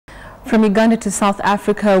From Uganda to South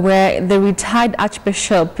Africa, where the retired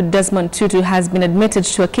Archbishop Desmond Tutu has been admitted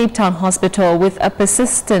to a Capetown hospital with a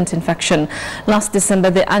persistent infection. Last December,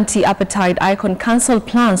 the anti-apartheid icon cancelled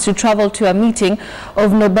plans to travel to a meeting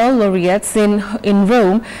of Nobel laureates in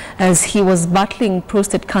Rome as he was battling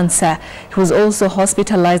prostate cancer. He was also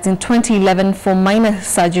hospitalized in 2011 for minor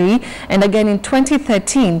surgery and again in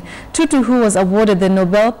 2013. Tutu, who was awarded the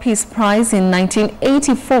Nobel Peace Prize in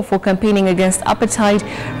 1984 for campaigning against apartheid,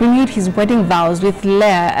 renewed his wedding vows with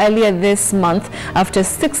Leah earlier this month after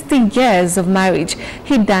 60 years of marriage.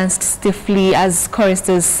 He danced stiffly as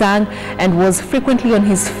choristers sang and was frequently on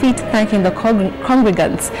his feet thanking the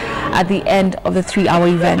congregants at the end of the 3-hour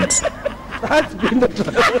event. That's been the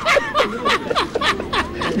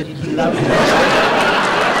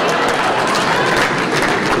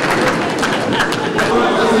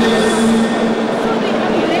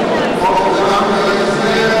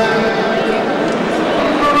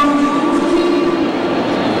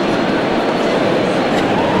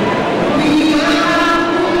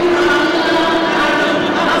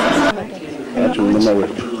Nice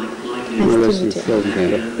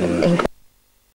to meet you.